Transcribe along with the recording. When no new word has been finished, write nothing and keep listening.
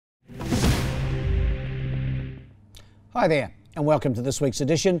Hi there, and welcome to this week's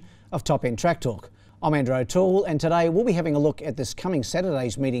edition of Top End Track Talk. I'm Andrew O'Toole, and today we'll be having a look at this coming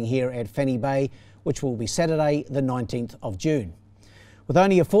Saturday's meeting here at Fanny Bay, which will be Saturday the 19th of June. With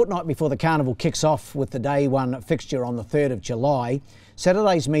only a fortnight before the carnival kicks off with the day one fixture on the 3rd of July,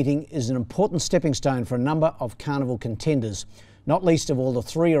 Saturday's meeting is an important stepping stone for a number of carnival contenders, not least of all the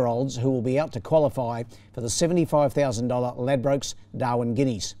 3-year-olds who will be out to qualify for the $75,000 Ladbrokes Darwin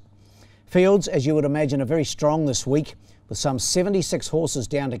Guineas. Fields, as you would imagine, are very strong this week, with some 76 horses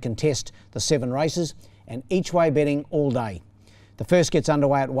down to contest the 7 races, and each way betting all day. The first gets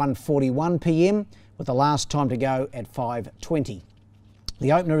underway at 1:41 p.m, with the last time to go at 5:20.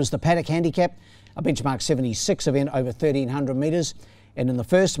 The opener is the Paddock Handicap, a benchmark 76 event over 1,300 metres, and in the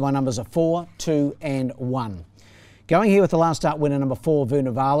first my numbers are 4, 2 and 1. Going here with the last start winner number 4,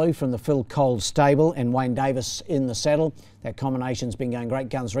 Vunavalu from the Phil Cole stable, and Wayne Davis in the saddle. That combination's been going great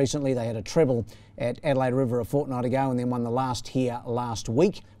guns recently. They had a treble at Adelaide River a fortnight ago and then won the last here last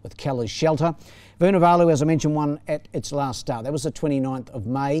week with Keller's Shelter. Vunavalu, as I mentioned, won at its last start. That was the 29th of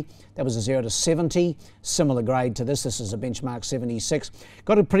May. That was a 0 to 70. Similar grade to this. This is a benchmark 76.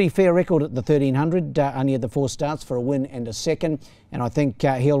 Got a pretty fair record at the 1,300. Only had the 4 starts for a win and a second. And I think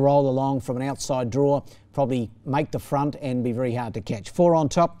he'll roll along from an outside draw, probably make the front and be very hard to catch. 4 on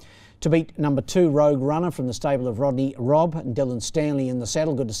top to beat number 2, Rogue Runner from the stable of Rodney Robb and Dylan Stanley in the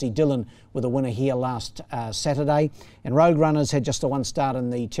saddle. Good to see Dylan with a winner here last Saturday. And Rogue Runner's had just a 1 start in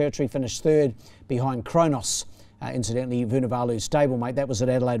the territory, finished 3rd behind Kronos. Incidentally, Vunavalu's stablemate. That was at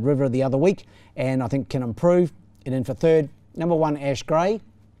Adelaide River the other week, and I think can improve. And in for 3rd, number 1, Ash Gray,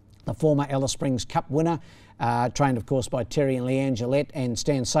 the former Alice Springs Cup winner, trained of course by Terry and Leanne Gillette and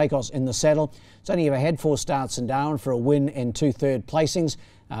Stan Sakos in the saddle. It's only ever had 4 starts in Darwin for a win and 2 third placings.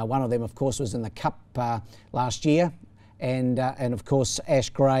 One of them of course was in the Cup last year. And of course Ash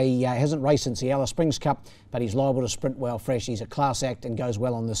Gray hasn't raced since the Alice Springs Cup, but he's liable to sprint well fresh. He's a class act and goes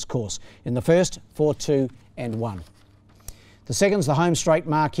well on this course. In the first, 4, 2 and 1. The second's the home straight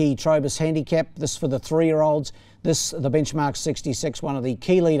marquee Trobus Handicap. This for the 3-year-olds. This, the benchmark 66, one of the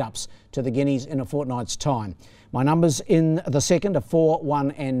key lead-ups to the Guineas in a fortnight's time. My numbers in the second are 4,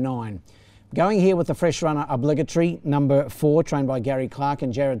 1 and 9. Going here with the fresh runner Obligatory, number 4, trained by Gary Clark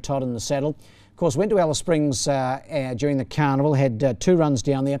and Jared Todd in the saddle. Of course, went to Alice Springs during the carnival, had 2 runs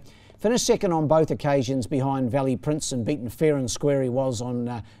down there. Finished second on both occasions behind Valley Prince and beaten fair and square he was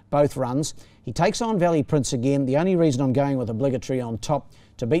on both runs. He takes on Valley Prince again. The only reason I'm going with Obligatory on top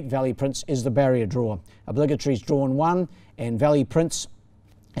to beat Valley Prince is the barrier draw. Obligatory's drawn 1 and Valley Prince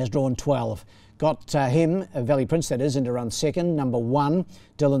has drawn 12. Got him, Valley Prince that is, into run second. Number 1,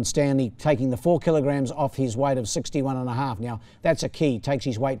 Dylan Stanley, taking the 4 kilograms off his weight of 61.5. Now, that's a key. Takes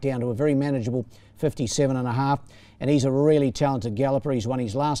his weight down to a very manageable 57.5. And he's a really talented galloper. He's won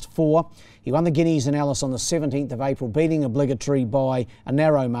his last 4. He won the Guineas in Alice on the 17th of April, beating Obligatory by a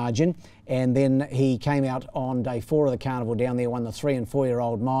narrow margin. And then he came out on day 4 of the carnival down there, won the 3 and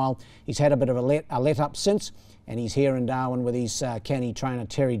 4-year-old mile. He's had a bit of a let up since, and he's here in Darwin with his canny trainer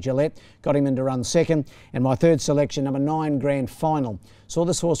Terry Gillette. Got him into run second. And my third selection, number 9, Grand Final. Saw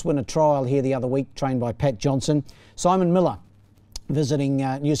this horse win a trial here the other week, trained by Pat Johnson. Simon Miller, visiting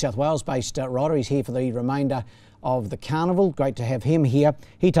New South Wales-based rider. He's here for the remainder of the carnival. Great to have him here.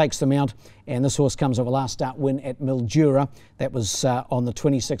 He takes the mount, and this horse comes off a last start win at Mildura. That was on the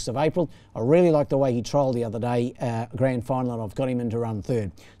 26th of April. I really like the way he trialled the other day, Grand Final, and I've got him into run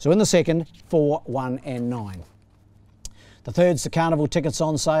 3rd. So in the second, 4, 1 and 9. The third's the carnival tickets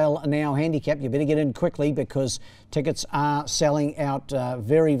on sale now handicap. You better get in quickly because tickets are selling out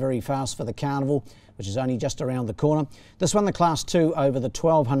very, very fast for the carnival, which is only just around the corner. This one, the Class 2 over the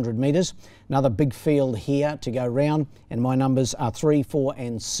 1,200 metres. Another big field here to go round, and my numbers are 3, 4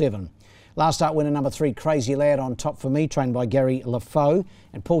 and 7. Last start winner number 3, Crazy Lad on top for me, trained by Gary Lafoe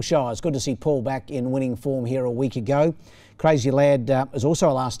and Paul Shires. Good to see Paul back in winning form here a week ago. Crazy Lad is also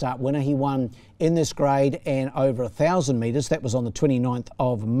a last start winner. He won in this grade and over 1,000 metres. That was on the 29th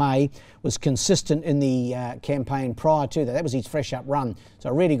of May. Was consistent in the campaign prior to that. That was his fresh up run. So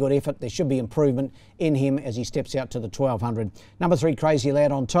a really good effort. There should be improvement in him as he steps out to the 1,200. Number 3, Crazy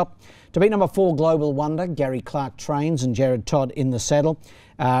Lad on top. To beat number 4, Global Wonder, Gary Clark trains and Jared Todd in the saddle.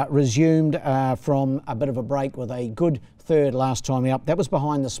 Resumed from a bit of a break with a good 3rd last time out. That was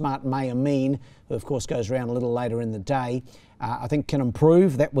behind the smart May Amin, who of course goes around a little later in the day. I think can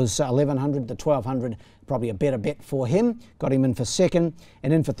improve. That was 1,100 to 1,200, probably a better bet for him. Got him in for 2nd,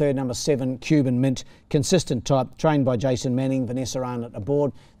 and in for 3rd, number 7, Cuban Mint. Consistent type, trained by Jason Manning, Vanessa Arnott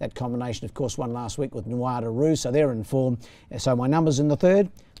aboard. That combination, of course, won last week with Noir de Roux, so they're in form. So my numbers in the 3rd,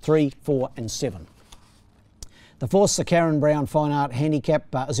 3, 4 and 7. The fourth, the Karen Brown Fine Art Handicap,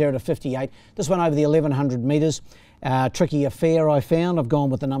 0 to 58. This one over the 1100 metres. Tricky affair, I found. I've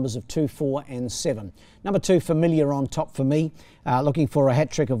gone with the numbers of 2, 4 and 7. Number 2, Familiar, on top for me. Looking for a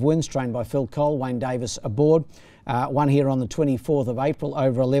hat-trick of wins, trained by Phil Cole, Wayne Davis aboard. One here on the 24th of April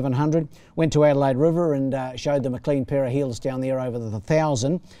over 1100. Went to Adelaide River and showed them a clean pair of heels down there over the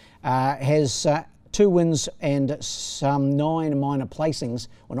 1000. Has 2 wins and some 9 minor placings,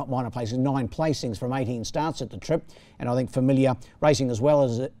 well not minor placings, 9 placings from 18 starts at the trip. And I think Familiar, racing as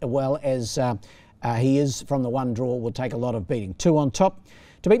well as he is from the one draw, will take a lot of beating. 2 on top.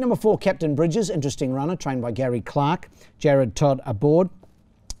 To beat number 4, Captain Bridges, interesting runner, trained by Gary Clark. Jared Todd aboard.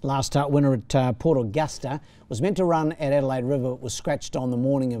 Last start winner at Port Augusta, was meant to run at Adelaide River, was scratched on the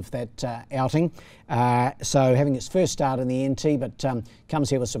morning of that outing. So having its first start in the NT, but comes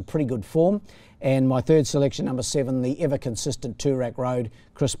here with some pretty good form. And my third selection, number 7, the ever-consistent Toorak Road,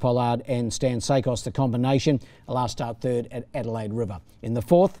 Chris Pollard and Stan Sakos, the combination. A last start third at Adelaide River. In the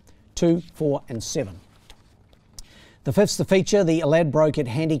fourth, 2, 4 and 7. The fifth's the feature, the Ladbroke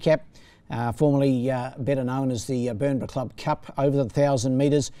Handicap, formerly better known as the Burnborough Club Cup, over the 1000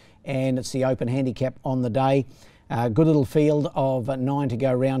 metres, and it's the open handicap on the day. Good little field of 9 to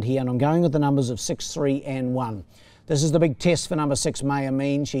go round here, and I'm going with the numbers of 6, 3 and 1. This is the big test for number 6, May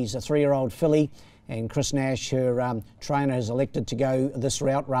Amin. She's a 3-year-old filly, and Chris Nash, her trainer, has elected to go this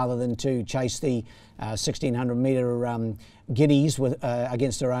route rather than to chase the 1600 metre giddies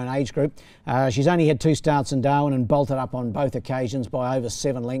against her own age group. She's only had 2 starts in Darwin and bolted up on both occasions by over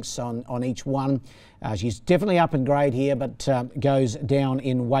 7 lengths on each one. She's definitely up in grade here, but goes down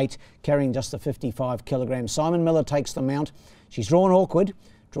in weight, carrying just the 55 kilograms. Simon Miller takes the mount. She's drawn awkward,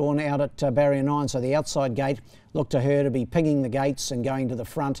 drawn out at barrier 9, so the outside gate looked to her to be pinging the gates and going to the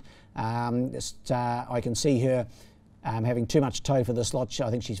front. I can see her having too much toe for this lot. I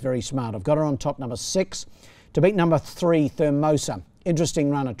think she's very smart. I've got her on top, number 6. To beat number 3, Thermosa. Interesting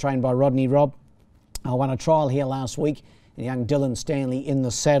runner, trained by Rodney Robb. I won a trial here last week, and young Dylan Stanley in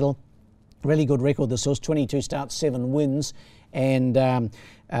the saddle. Really good record, this horse, 22 starts, 7 wins, and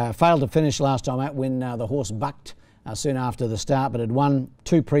failed to finish last time out when the horse bucked soon after the start, but had won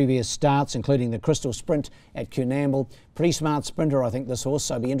 2 previous starts, including the Crystal Sprint at Cunamble. Pretty smart sprinter, I think, this horse,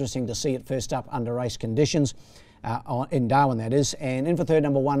 so it'll be interesting to see it first up under race conditions, in Darwin, that is. And in for third,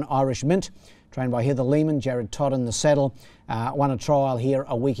 number 1, Irish Mint, trained by Heather Lehman, Jared Todd in the saddle. Won a trial here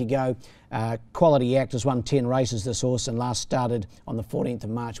a week ago. Quality Act has won 10 races, this horse, and last started on the 14th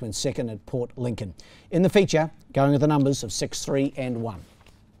of March, when second at Port Lincoln. In the feature, going with the numbers of 6, 3 and 1.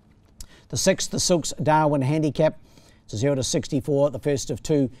 The 6th, the Silks Darwin Handicap. It's a 0 to 64, the first of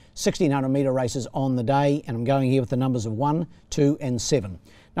 2 1600 metre races on the day, and I'm going here with the numbers of 1, 2 and 7.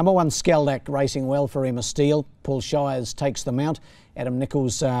 Number 1, Skeldak, racing well for Emma Steele. Paul Shires takes the mount. Adam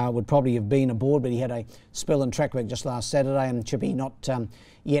Nichols would probably have been aboard, but he had a spill in track work just last Saturday, and Chippy not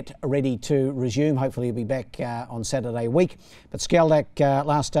yet ready to resume. Hopefully he'll be back on Saturday week. But Skeldak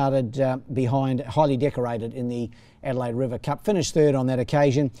last started behind Highly Decorated in the Adelaide River Cup. Finished third on that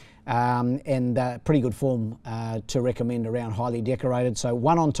occasion, and pretty good form to recommend around Highly Decorated. So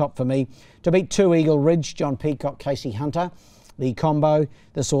 1 on top for me. To beat 2, Eagle Ridge, John Peacock, Casey Hunter. The combo,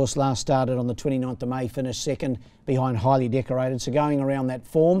 this horse last started on the 29th of May, finished second behind Highly Decorated. So going around that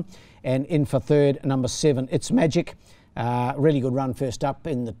form, and in for third, number 7, It's Magic. Really good run first up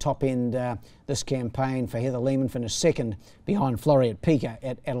in the top end this campaign for Heather Lehman. Finished second behind Floriat Pika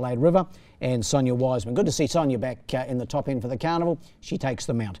at Adelaide River, and Sonia Wiseman. Good to see Sonia back in the top end for the carnival. She takes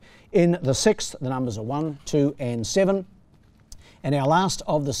the mount. In the 6th, the numbers are 1, 2 and 7. And our last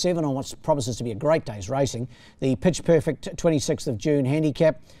of the 7 on what promises to be a great day's racing, the Pitch Perfect 26th of June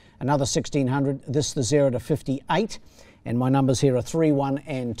Handicap, another 1600, this the 0 to 58, and my numbers here are 3, 1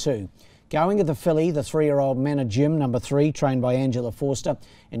 and 2. Going at the filly, the 3-year-old Manor Jim, number 3, trained by Angela Forster,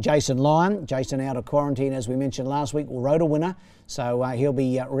 and Jason Lyon. Jason out of quarantine, as we mentioned last week, rode a winner, so he'll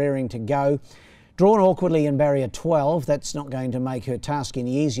be rearing to go. Drawn awkwardly in barrier 12, that's not going to make her task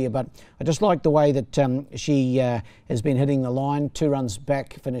any easier, but I just like the way that she has been hitting the line. 2 runs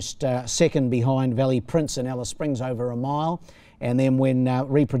back, finished second behind Valley Prince and Alice Springs over a mile, and then when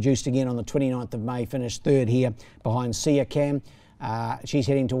reproduced again on the 29th of May, finished third here behind Sia Cam. She's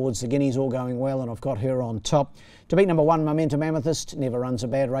heading towards the Guineas, all going well, and I've got her on top. To beat number 1, Momentum Amethyst, never runs a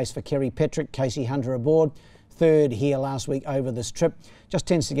bad race for Kerry Petrick, Casey Hunter aboard. Third here last week over this trip. Just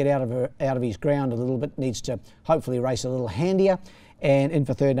tends to get out of his ground a little bit, needs to hopefully race a little handier. And in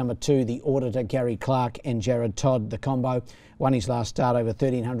for third, number 2, the Auditor, Gary Clark and Jared Todd, the combo. Won his last start over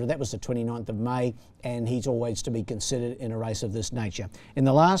 1300. That was the 29th of May, and he's always to be considered in a race of this nature. In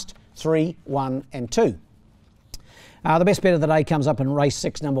the last, 3, 1 and 2. The best bet of the day comes up in race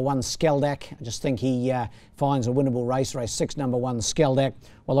 6, number 1, Skeldak. I just think he finds a winnable race 6, number 1, Skeldak.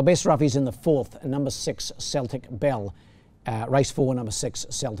 While the best rough is in the 4th, number 6, Celtic Bell. Race 4, number 6,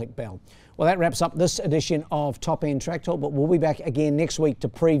 Celtic Bell. Well, that wraps up this edition of Top End Track Talk, but we'll be back again next week to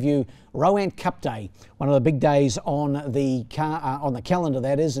preview Rowan Cup Day, one of the big days on the calendar,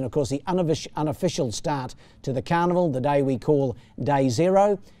 that is, and of course the unofficial start to the carnival, the day we call Day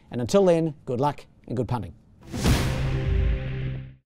 0. And until then, good luck and good punting.